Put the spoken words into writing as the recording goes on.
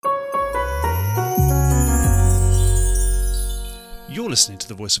You're listening to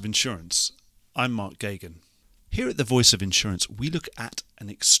The Voice of Insurance. I'm Mark Gagan. Here at The Voice of Insurance, we look at an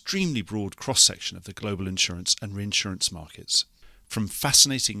extremely broad cross-section of the global insurance and reinsurance markets, from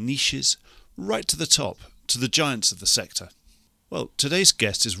fascinating niches right to the top, to the giants of the sector. Well, today's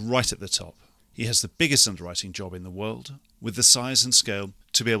guest is right at the top. He has the biggest underwriting job in the world, with the size and scale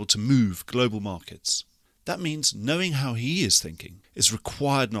to be able to move global markets. That means knowing how he is thinking is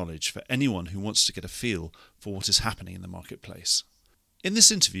required knowledge for anyone who wants to get a feel for what is happening in the marketplace. In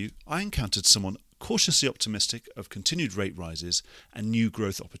this interview, I encountered someone cautiously optimistic of continued rate rises and new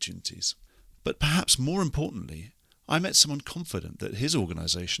growth opportunities. But perhaps more importantly, I met someone confident that his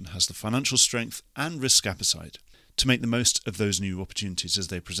organisation has the financial strength and risk appetite to make the most of those new opportunities as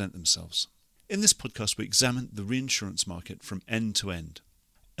they present themselves. In this podcast, we examine the reinsurance market from end to end.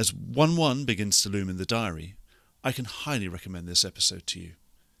 As 1/1 begins to loom in the diary, I can highly recommend this episode to you.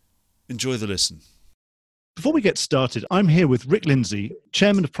 Enjoy the listen. Before we get started, I'm here with Rick Lindsay,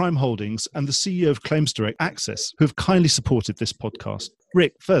 Chairman of Prime Holdings and the CEO of Claims Direct Access, who have kindly supported this podcast.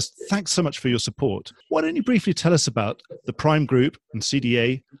 Rick, first, thanks so much for your support. Why don't you briefly tell us about the Prime Group and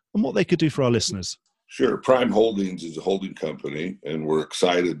CDA and what they could do for our listeners? Sure. Prime Holdings is a holding company, and we're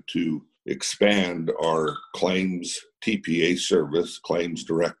excited to expand our claims TPA service, Claims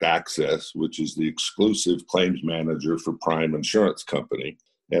Direct Access, which is the exclusive claims manager for Prime Insurance Company,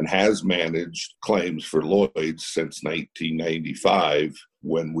 and has managed claims for Lloyd's since 1995,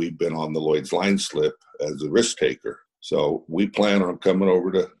 when we've been on the Lloyd's line slip as a risk taker. So we plan on coming over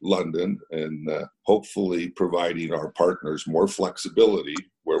to London and hopefully providing our partners more flexibility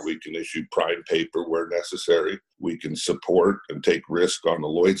where we can issue prime paper where necessary. We can support and take risk on the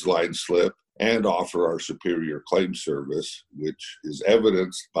Lloyd's line slip and offer our superior claim service, which is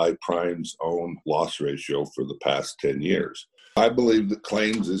evidenced by Prime's own loss ratio for the past 10 years. I believe that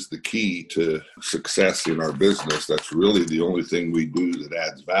claims is the key to success in our business. That's really the only thing we do that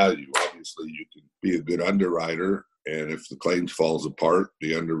adds value. Obviously, you can be a good underwriter, and if the claims falls apart,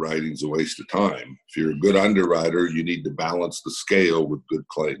 the underwriting's a waste of time. If you're a good underwriter, you need to balance the scale with good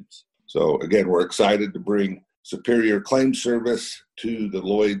claims. So again, we're excited to bring superior claim service to the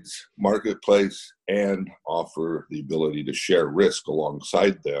Lloyd's marketplace and offer the ability to share risk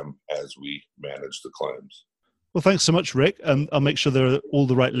alongside them as we manage the claims. Well, thanks so much, Rick. I'll make sure there are all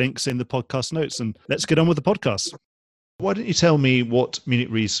the right links in the podcast notes, and let's get on with the podcast. Why don't you tell me what Munich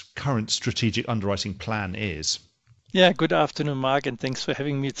Re's current strategic underwriting plan is? Yeah, good afternoon, Mark, and thanks for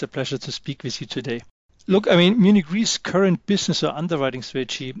having me. It's a pleasure to speak with you today. Look, Munich Re's current business or underwriting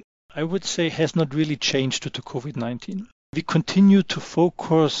strategy, I would say, has not really changed due to COVID-19. We continue to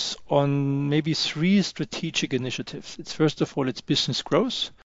focus on maybe three strategic initiatives. It's first of all, it's business growth,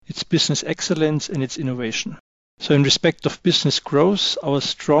 it's business excellence, and it's innovation. So in respect of business growth, our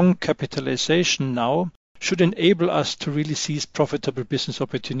strong capitalization now should enable us to really seize profitable business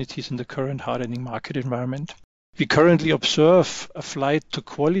opportunities in the current hardening market environment. We currently observe a flight to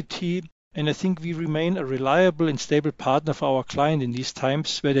quality, and I think we remain a reliable and stable partner for our client in these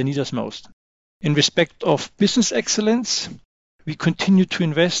times where they need us most. In respect of business excellence, we continue to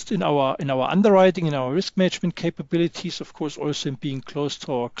invest in our underwriting, in our risk management capabilities, of course, also in being close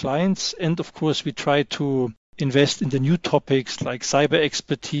to our clients. And of course, we try to invest in the new topics like cyber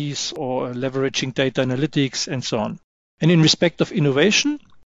expertise or leveraging data analytics and so on. And in respect of innovation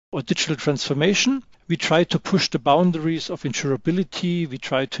or digital transformation, we try to push the boundaries of insurability. We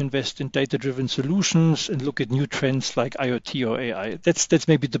try to invest in data-driven solutions and look at new trends like IoT or AI. That's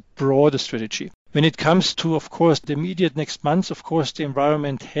maybe the broader strategy. When it comes to, of course, the immediate next months, of course, the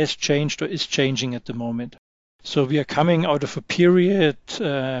environment has changed or is changing at the moment. So we are coming out of a period,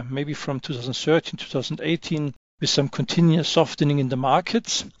 maybe from 2013, 2018, with some continuous softening in the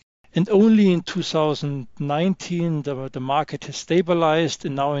markets. And only in 2019, the market has stabilized.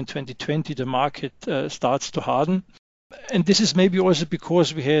 And now in 2020, the market starts to harden. And this is maybe also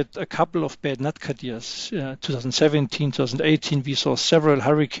because we had a couple of bad nat cat years. 2017, 2018, we saw several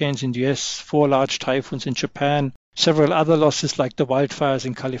hurricanes in the US, 4 large typhoons in Japan, several other losses like the wildfires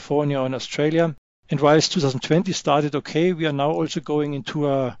in California and Australia. And whilst 2020 started okay, we are now also going into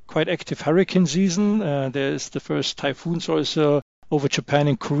a quite active hurricane season. There's the first typhoons also over Japan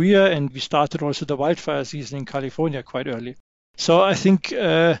and Korea, and we started also the wildfire season in California quite early. So I think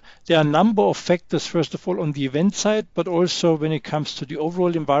there are a number of factors, first of all, on the event side, but also when it comes to the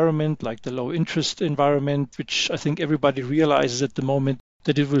overall environment, like the low interest environment, which I think everybody realizes at the moment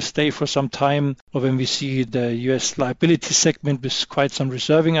that it will stay for some time, or when we see the US liability segment with quite some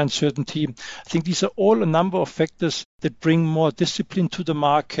reserving uncertainty. I think these are all a number of factors that bring more discipline to the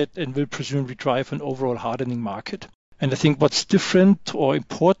market and will presumably drive an overall hardening market. And I think what's different or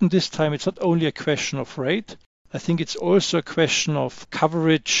important this time, it's not only a question of rate, I think it's also a question of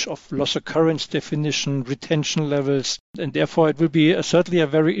coverage, of loss occurrence definition, retention levels, and therefore it will be certainly a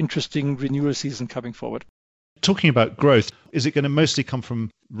very interesting renewal season coming forward. Talking about growth, is it going to mostly come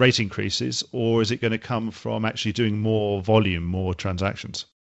from rate increases, or is it going to come from actually doing more volume, more transactions?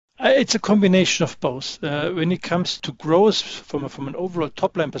 It's a combination of both. When it comes to growth from an overall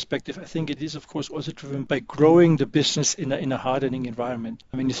top-line perspective, I think it is, of course, also driven by growing the business in a hardening environment.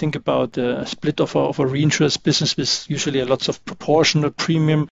 I mean, you think about a split of a reinsurance business with usually lots of proportional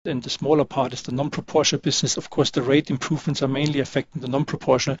premium, and the smaller part is the non-proportional business. Of course, the rate improvements are mainly affecting the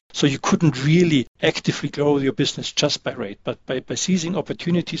non-proportional, so you couldn't really actively grow your business just by rate, but by seizing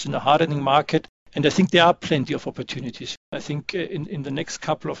opportunities in a hardening market. And I think there are plenty of opportunities. I think in the next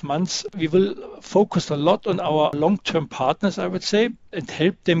couple of months, we will focus a lot on our long-term partners, I would say, and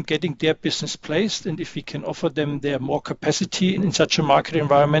help them getting their business placed. And if we can offer them their more capacity in such a market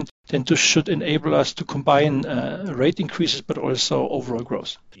environment, then this should enable us to combine rate increases, but also overall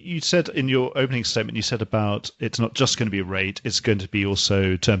growth. You said in your opening statement, you said about it's not just going to be a rate, it's going to be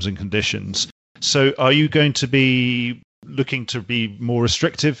also terms and conditions. So are you going to be looking to be more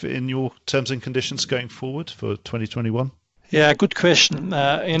restrictive in your terms and conditions going forward for 2021? Yeah, good question.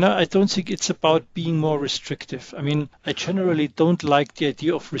 I don't think it's about being more restrictive. I mean, I generally don't like the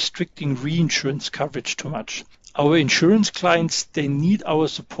idea of restricting reinsurance coverage too much. Our insurance clients, they need our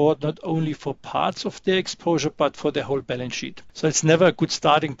support not only for parts of their exposure, but for their whole balance sheet. So it's never a good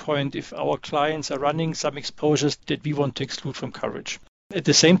starting point if our clients are running some exposures that we want to exclude from coverage. At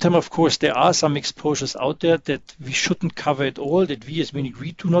the same time, of course, there are some exposures out there that we shouldn't cover at all, that we as Munich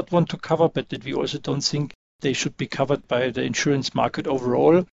Re do not want to cover, but that we also don't think they should be covered by the insurance market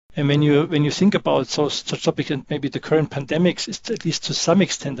overall. And when you think about such topics, and maybe the current pandemics is at least to some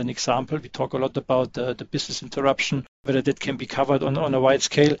extent an example, we talk a lot about the business interruption, whether that can be covered on a wide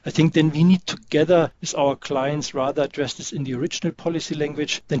scale. I think then we need together with our clients rather address this in the original policy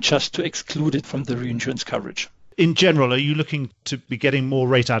language than just to exclude it from the reinsurance coverage. In general, are you looking to be getting more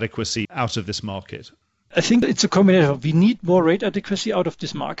rate adequacy out of this market? I think it's a combination. We need more rate adequacy out of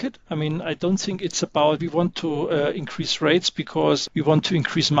this market. I mean, I don't think it's about we want to increase rates because we want to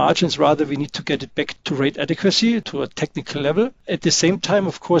increase margins. Rather, we need to get it back to rate adequacy, to a technical level. At the same time,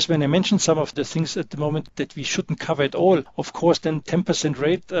 of course, when I mentioned some of the things at the moment that we shouldn't cover at all, of course, then 10%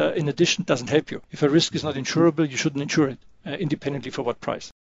 rate in addition doesn't help you. If a risk is not insurable, you shouldn't insure it, independently for what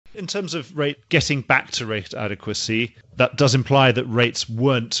price. In terms of rate getting back to rate adequacy, that does imply that rates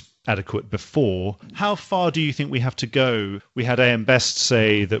weren't adequate before. How far do you think we have to go? We had AM Best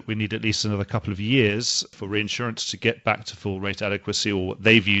say that we need at least another couple of years for reinsurance to get back to full rate adequacy, or what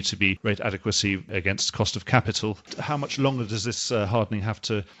they view to be rate adequacy against cost of capital. How much longer does this hardening have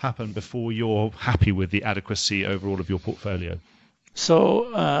to happen before you're happy with the adequacy overall of your portfolio?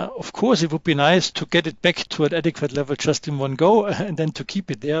 So, of course, it would be nice to get it back to an adequate level just in one go and then to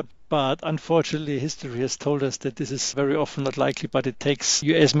keep it there. But unfortunately, history has told us that this is very often not likely, but it takes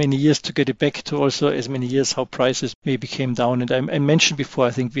you as many years to get it back to also as many years how prices maybe came down. And I mentioned before,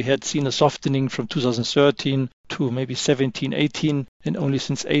 I think we had seen a softening from 2013 to maybe 17, 18, and only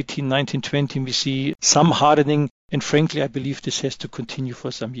since 18, 19, 20, we see some hardening. And frankly, I believe this has to continue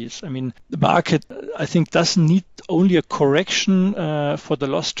for some years. I mean, the market, I think, doesn't need only a correction for the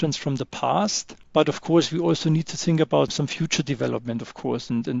loss trends from the past. But of course, we also need to think about some future development, of course.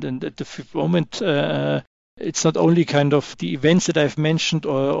 And at the moment, it's not only kind of the events that I've mentioned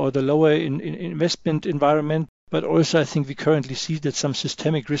or the lower in investment environment, but also I think we currently see that some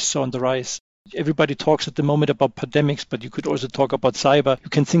systemic risks are on the rise. Everybody talks at the moment about pandemics, but you could also talk about cyber. You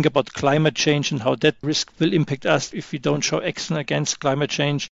can think about climate change and how that risk will impact us if we don't show action against climate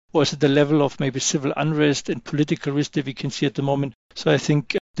change. Also the level of maybe civil unrest and political risk that we can see at the moment. So I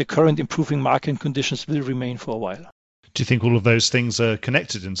think the current improving market conditions will remain for a while. Do you think all of those things are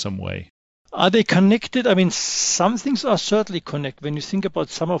connected in some way? Are they connected? I mean, some things are certainly connected. When you think about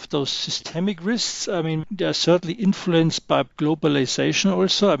some of those systemic risks, I mean, they are certainly influenced by globalization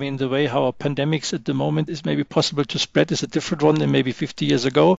also. I mean, the way how pandemics at the moment is maybe possible to spread is a different one than maybe 50 years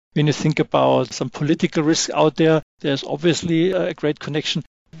ago. When you think about some political risks out there, there's obviously a great connection.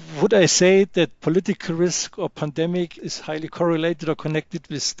 Would I say that political risk or pandemic is highly correlated or connected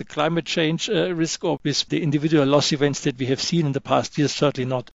with the climate change risk or with the individual loss events that we have seen in the past years? Certainly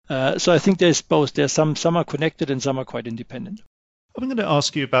not. So I think there's both. There's some are connected and some are quite independent. I'm going to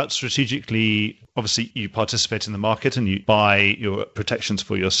ask you about strategically. Obviously, you participate in the market and you buy your protections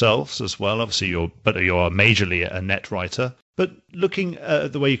for yourselves as well. Obviously, you're majorly a net writer. But looking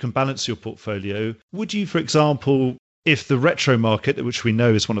at the way you can balance your portfolio, would you, for example, if the retro market, which we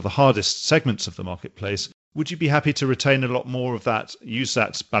know is one of the hardest segments of the marketplace, Would you be happy to retain a lot more of that, use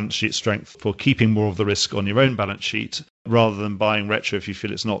that balance sheet strength for keeping more of the risk on your own balance sheet rather than buying retro if you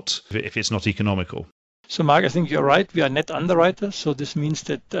feel if it's not economical? So, Mark, I think you're right. We are net underwriters. So this means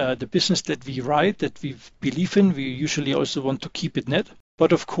that the business that we write, that we believe in, we usually also want to keep it net.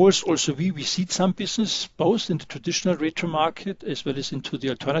 But of course, also we seed some business both in the traditional retro market as well as into the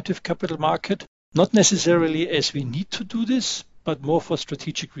alternative capital market. Not necessarily as we need to do this, but more for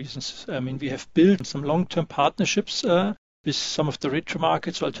strategic reasons. I mean, we have built some long-term partnerships with some of the retro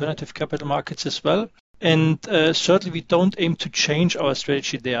markets, alternative capital markets as well. And certainly we don't aim to change our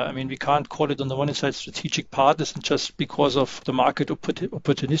strategy there. I mean, we can't call it on the one side strategic partners and just because of the market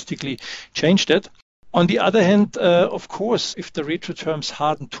opportunistically change that. On the other hand, of course, if the retro terms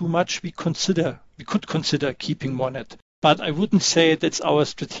harden too much, we could consider keeping more net. But I wouldn't say that's our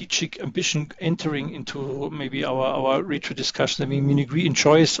strategic ambition entering into maybe our retro discussion. I mean, Munich Re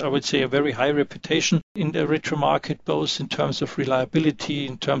enjoys, I would say, a very high reputation in the retro market, both in terms of reliability,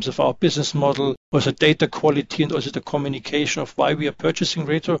 in terms of our business model, also data quality, and also the communication of why we are purchasing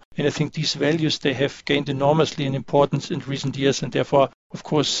retro. And I think these values, they have gained enormously in importance in recent years. And therefore, of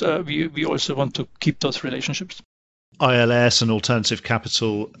course, we also want to keep those relationships. ILS and alternative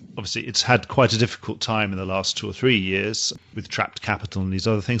capital, obviously it's had quite a difficult time in the last 2 or 3 years with trapped capital and these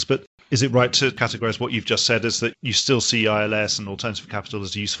other things. But is it right to categorize what you've just said as that you still see ILS and alternative capital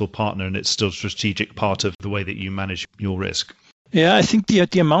as a useful partner and it's still a strategic part of the way that you manage your risk? Yeah, I think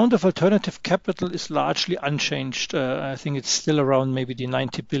the amount of alternative capital is largely unchanged. I think it's still around maybe the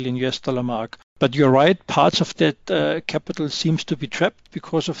 $90 billion mark. But you're right, parts of that capital seems to be trapped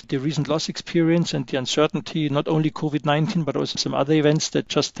because of the recent loss experience and the uncertainty, not only COVID-19, but also some other events that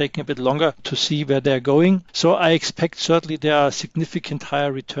just taking a bit longer to see where they're going. So I expect certainly there are significant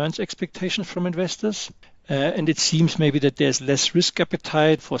higher returns expectations from investors. And it seems maybe that there's less risk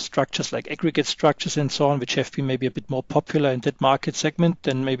appetite for structures like aggregate structures and so on, which have been maybe a bit more popular in that market segment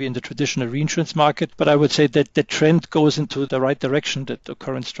than maybe in the traditional reinsurance market. But I would say that the trend goes into the right direction, that the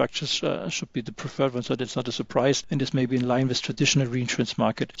current structures should be the preferred one. So that's not a surprise and is maybe in line with traditional reinsurance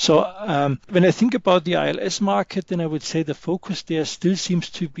market. So when I think about the ILS market, then I would say the focus there still seems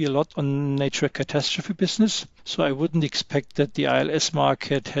to be a lot on natural catastrophe business. So I wouldn't expect that the ILS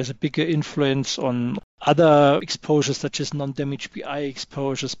market has a bigger influence on other exposures such as non-damage BI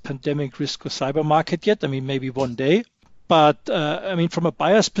exposures, pandemic risk or cyber market yet. I mean, maybe one day. But I mean, from a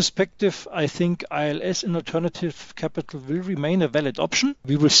buyer's perspective, I think ILS and alternative capital will remain a valid option.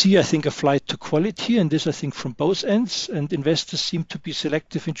 We will see, I think, a flight to quality, and this, I think, from both ends. And investors seem to be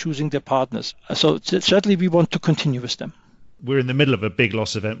selective in choosing their partners. So certainly we want to continue with them. We're in the middle of a big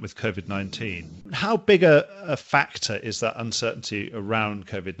loss event with COVID-19. How big a factor is that uncertainty around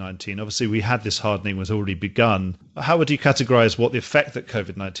COVID-19? Obviously, we had this hardening was already begun. How would you categorize what the effect that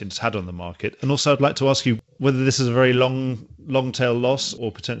COVID-19 has had on the market? And also, I'd like to ask you whether this is a very long tail loss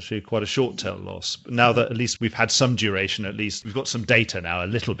or potentially quite a short tail loss. But now that at least we've had some duration, at least we've got some data now, a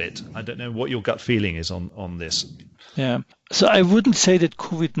little bit. I don't know what your gut feeling is on this. Yeah. So I wouldn't say that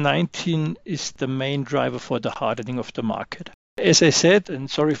COVID-19 is the main driver for the hardening of the market. As I said, and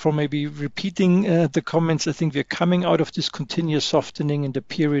sorry for maybe repeating the comments, I think we're coming out of this continuous softening in the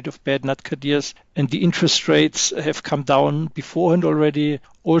period of bad nat cat years, and the interest rates have come down beforehand already.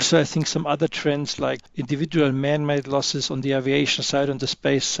 Also, I think some other trends like individual man-made losses on the aviation side, on the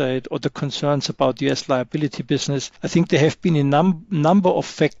space side, or the concerns about the US liability business, I think there have been a number of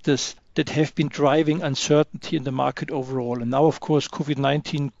factors that have been driving uncertainty in the market overall. And now, of course,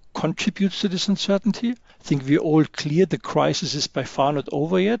 COVID-19 contributes to this uncertainty. I think we're all clear the crisis is by far not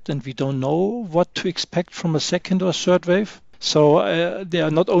over yet, and we don't know what to expect from a second or third wave. So there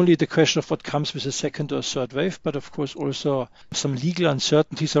are not only the question of what comes with a second or third wave, but of course also some legal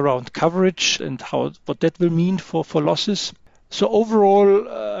uncertainties around coverage and what that will mean for losses. So overall,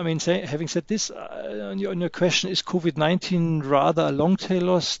 I mean, having said this, on your question, is COVID-19 rather a long tail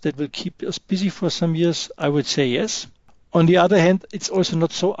loss that will keep us busy for some years? I would say yes. On the other hand, it's also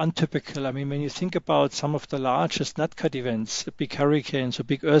not so untypical. I mean, when you think about some of the largest nat cat events, big hurricanes or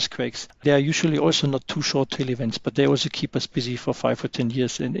big earthquakes, they are usually also not too short tail events, but they also keep us busy for 5 or 10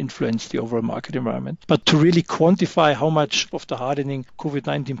 years and influence the overall market environment. But to really quantify how much of the hardening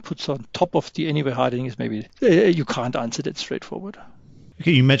COVID-19 puts on top of the anyway hardening is maybe, you can't answer that straightforward.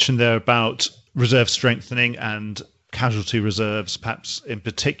 Okay, you mentioned there about reserve strengthening and casualty reserves, perhaps in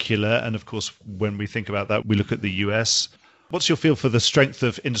particular. And of course, when we think about that, we look at the US. What's your feel for the strength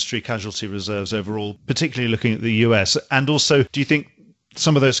of industry casualty reserves overall, particularly looking at the US? And also, do you think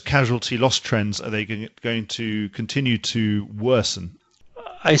some of those casualty loss trends, are they going to continue to worsen?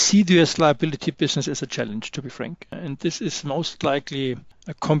 I see the US liability business as a challenge, to be frank. And this is most likely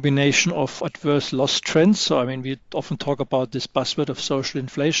a combination of adverse loss trends. So, I mean, we often talk about this buzzword of social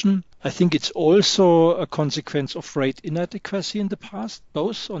inflation. I think it's also a consequence of rate inadequacy in the past,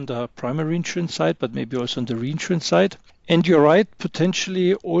 both on the primary insurance side, but maybe also on the reinsurance side. And you're right,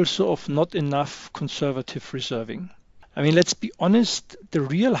 potentially also of not enough conservative reserving. I mean, let's be honest, the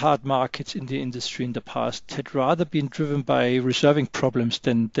real hard markets in the industry in the past had rather been driven by reserving problems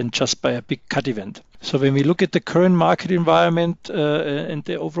than just by a big cat event. So when we look at the current market environment and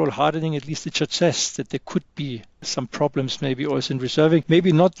the overall hardening, at least it suggests that there could be some problems maybe also in reserving.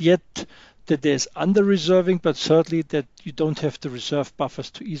 Maybe not yet that there's under-reserving, but certainly that you don't have the reserve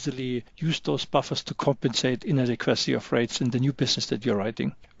buffers to easily use those buffers to compensate inadequacy of rates in the new business that you're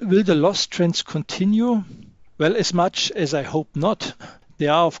writing. Will the loss trends continue? Well, as much as I hope not,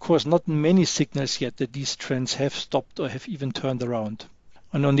 there are, of course, not many signals yet that these trends have stopped or have even turned around.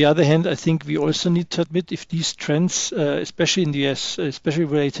 And on the other hand, I think we also need to admit if these trends, especially in the US, especially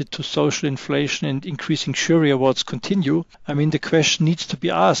related to social inflation and increasing jury awards continue, I mean, the question needs to be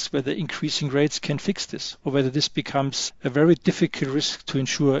asked whether increasing rates can fix this or whether this becomes a very difficult risk to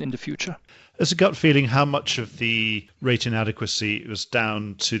insure in the future. As a gut feeling, how much of the rate inadequacy was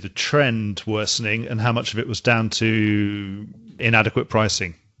down to the trend worsening and how much of it was down to inadequate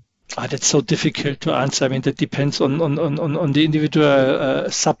pricing? That's so difficult to answer. I mean, that depends on the individual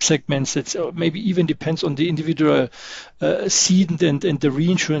subsegments. It maybe even depends on the individual cedent and the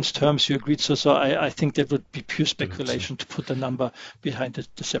reinsurance terms you agreed. So I think that would be pure speculation to put a number behind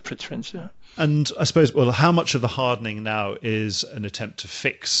the separate trends. Yeah. And I suppose, well, how much of the hardening now is an attempt to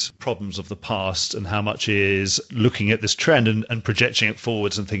fix problems of the past and how much is looking at this trend and projecting it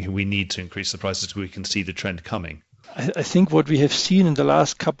forwards and thinking we need to increase the prices so we can see the trend coming? I think what we have seen in the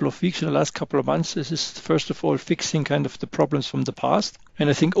last couple of weeks, in the last couple of months, is first of all fixing kind of the problems from the past. And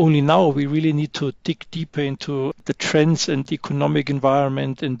I think only now we really need to dig deeper into the trends and the economic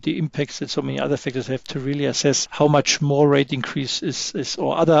environment and the impacts that so many other factors have to really assess how much more rate increase is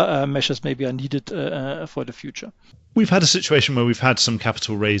or other measures maybe are needed for the future. We've had a situation where we've had some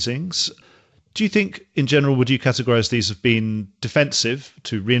capital raisings. Do you think, in general, would you categorize these as being defensive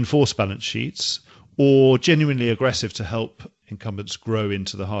to reinforce balance sheets or genuinely aggressive to help incumbents grow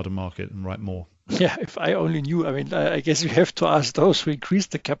into the harder market and write more? Yeah, if I only knew. I mean, I guess you have to ask those who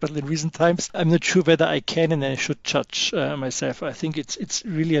increased the capital in recent times. I'm not sure whether I can and I should judge myself. I think it's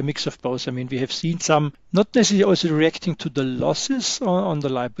really a mix of both. I mean, we have seen some, not necessarily also reacting to the losses on the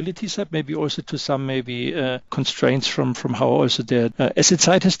liability side, maybe also to some constraints from how also their asset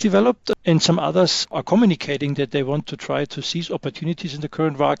side has developed. And some others are communicating that they want to try to seize opportunities in the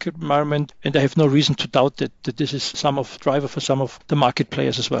current market environment. And I have no reason to doubt that this is some of driver for some of the market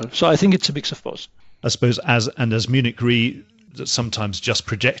players as well. So I think it's a mix of both. I suppose as Munich Re, that sometimes just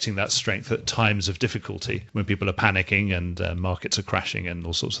projecting that strength at times of difficulty when people are panicking and markets are crashing and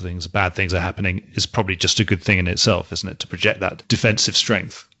all sorts of things, bad things are happening, is probably just a good thing in itself, isn't it, to project that defensive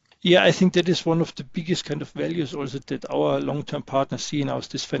strength? Yeah, I think that is one of the biggest kind of values also that our long-term partners see in us,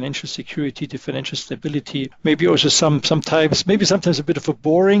 this financial security, the financial stability, maybe also sometimes a bit of a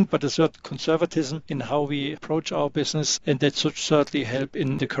boring, but a certain conservatism in how we approach our business. And that should certainly help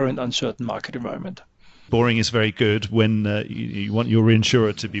in the current uncertain market environment. Boring is very good when you want your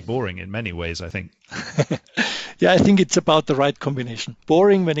reinsurer to be boring in many ways, I think. Yeah, I think it's about the right combination.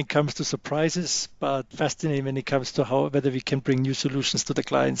 Boring when it comes to surprises, but fascinating when it comes to whether we can bring new solutions to the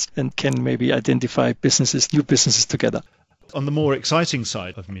clients and can maybe identify new businesses together. On the more exciting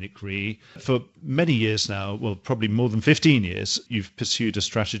side of Munich Re, for many years now, well, probably more than 15 years, you've pursued a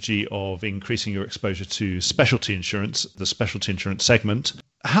strategy of increasing your exposure to specialty insurance, the specialty insurance segment.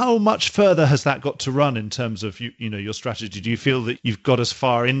 How much further has that got to run in terms of your strategy? Do you feel that you've got as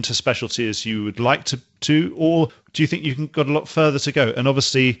far into specialty as you would like to, or do you think you've got a lot further to go? And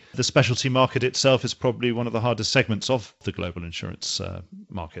obviously, the specialty market itself is probably one of the hardest segments of the global insurance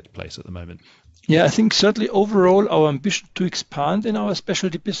marketplace at the moment. Yeah, I think certainly overall our ambition to expand in our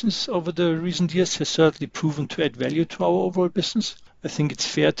specialty business over the recent years has certainly proven to add value to our overall business. I think it's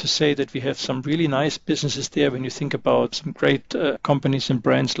fair to say that we have some really nice businesses there when you think about some great companies and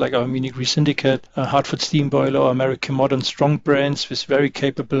brands like our Munich Re Syndicate, Hartford Steam Boiler, American Modern, strong brands with very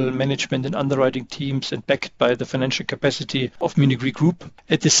capable management and underwriting teams and backed by the financial capacity of Munich Re Group.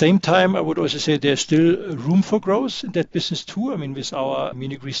 At the same time, I would also say there's still room for growth in that business too. I mean, with our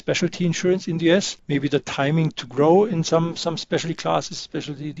Munich Re Specialty Insurance in the US, maybe the timing to grow in some specialty classes,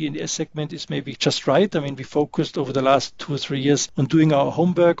 especially the D&S segment, is maybe just right. I mean, we focused over the last 2 or 3 years on doing our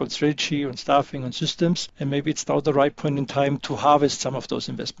homework on strategy, on staffing, on systems, and maybe it's now the right point in time to harvest some of those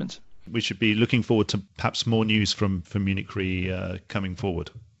investments. We should be looking forward to perhaps more news from Munich Re coming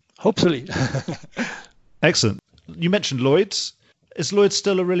forward. Hopefully. Excellent. You mentioned Lloyd's. Is Lloyd's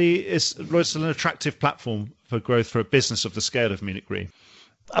still an attractive platform for growth for a business of the scale of Munich Re?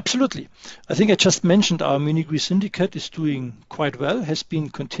 Absolutely. I think I just mentioned our Munich Re syndicate is doing quite well, has been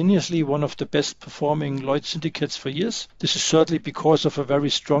continuously one of the best performing Lloyd's syndicates for years. This is certainly because of a very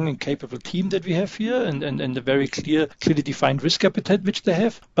strong and capable team that we have here and a very clearly defined risk appetite which they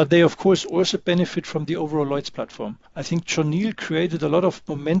have. But they, of course, also benefit from the overall Lloyd's platform. I think John Neal created a lot of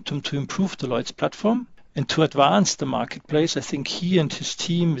momentum to improve the Lloyd's platform. And to advance the marketplace, I think he and his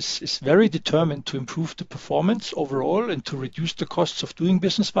team is very determined to improve the performance overall and to reduce the costs of doing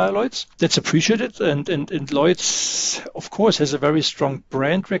business via Lloyd's. That's appreciated. And Lloyd's, of course, has a very strong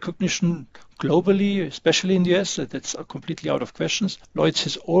brand recognition globally, especially in the US. That's completely out of questions. Lloyd's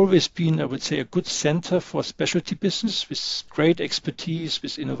has always been, I would say, a good center for specialty business with great expertise,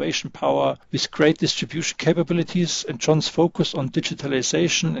 with innovation power, with great distribution capabilities. And John's focus on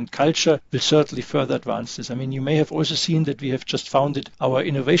digitalization and culture will certainly further advance this. I mean, you may have also seen that we have just founded our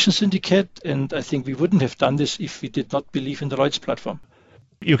innovation syndicate. And I think we wouldn't have done this if we did not believe in the Lloyd's platform.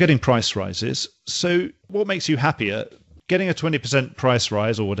 You're getting price rises. So what makes you happier? Getting a 20% price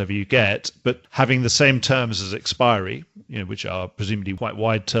rise or whatever you get, but having the same terms as expiry, which are presumably quite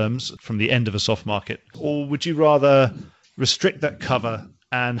wide terms from the end of a soft market? Or would you rather restrict that cover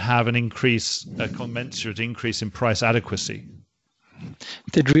and have a commensurate increase in price adequacy?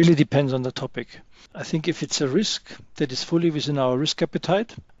 That really depends on the topic. I think if it's a risk that is fully within our risk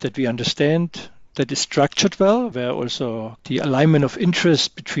appetite, that we understand, that is structured well, where also the alignment of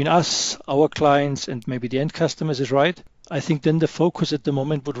interest between us, our clients, and maybe the end customers is right, I think then the focus at the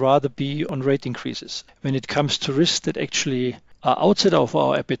moment would rather be on rate increases. When it comes to risks that actually are outside of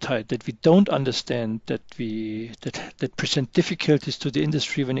our appetite, that we don't understand, that present difficulties to the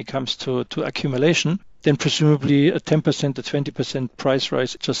industry when it comes to accumulation, then presumably a 10% or 20% price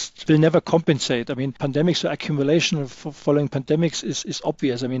rise just will never compensate. I mean, pandemics or accumulation following pandemics is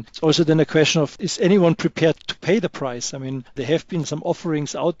obvious. I mean, it's also then a question of, is anyone prepared to pay the price? I mean, there have been some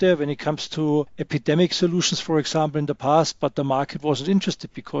offerings out there when it comes to epidemic solutions, for example, in the past, but the market wasn't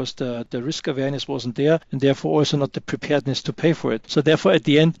interested because the risk awareness wasn't there and therefore also not the preparedness to pay for it. So therefore, at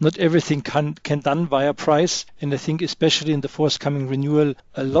the end, not everything can done via price. And I think especially in the forthcoming renewal,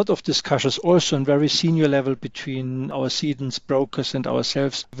 a lot of discussions also on very senior level between our cedents, brokers and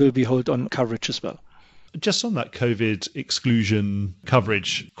ourselves will be held on coverage as well. Just on that COVID exclusion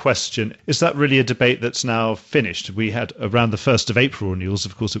coverage question, is that really a debate that's now finished? We had around the 1st of April renewals.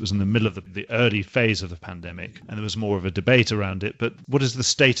 Of course, it was in the middle of the early phase of the pandemic, and there was more of a debate around it. But what is the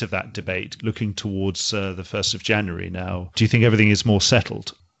state of that debate looking towards the 1st of January now? Do you think everything is more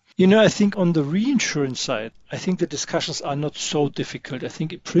settled? I think on the reinsurance side, I think the discussions are not so difficult. I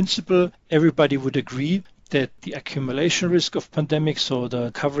think in principle, everybody would agree that the accumulation risk of pandemics, so the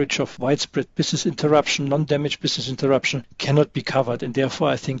coverage of widespread business interruption, non-damage business interruption, cannot be covered. And therefore,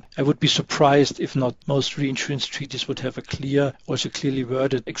 I think I would be surprised if not most reinsurance treaties would have a clearly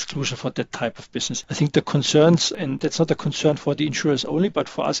worded exclusion for that type of business. I think the concerns, and that's not a concern for the insurers only, but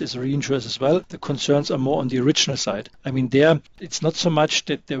for us as reinsurers as well, the concerns are more on the original side. I mean, there, it's not so much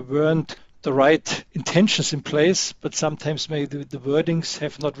that there weren't the right intentions in place, but sometimes maybe the wordings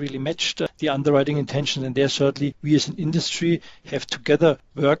have not really matched the underwriting intentions. And there certainly we as an industry have together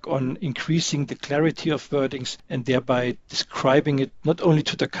work on increasing the clarity of wordings and thereby describing it not only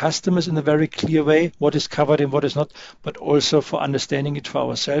to the customers in a very clear way, what is covered and what is not, but also for understanding it for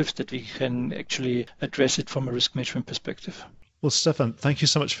ourselves, that we can actually address it from a risk management perspective. Well, Stefan, thank you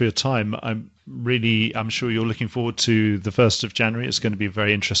so much for your time. I'm sure you're looking forward to the 1st of January. It's going to be a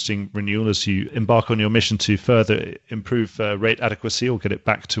very interesting renewal as you embark on your mission to further improve rate adequacy or get it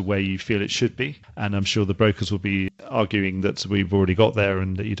back to where you feel it should be. And I'm sure the brokers will be arguing that we've already got there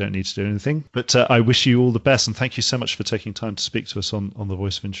and that you don't need to do anything. But I wish you all the best and thank you so much for taking time to speak to us on The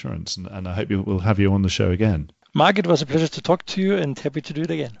Voice of Insurance. And I hope we'll have you on the show again. Mark, it was a pleasure to talk to you and happy to do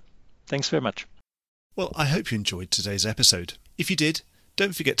it again. Thanks very much. Well, I hope you enjoyed today's episode. If you did,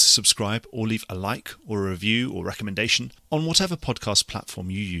 don't forget to subscribe or leave a like or a review or recommendation on whatever podcast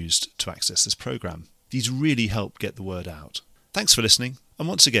platform you used to access this program. These really help get the word out. Thanks for listening, and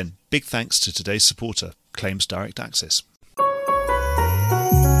once again, big thanks to today's supporter, Claims Direct Access.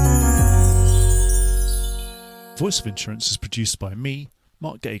 Voice of Insurance is produced by me,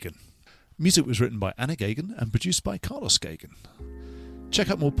 Mark Gagan. Music was written by Anna Gagan and produced by Carlos Gagan.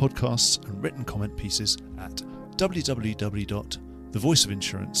 Check out more podcasts and written comment pieces at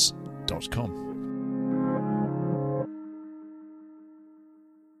www.thevoiceofinsurance.com.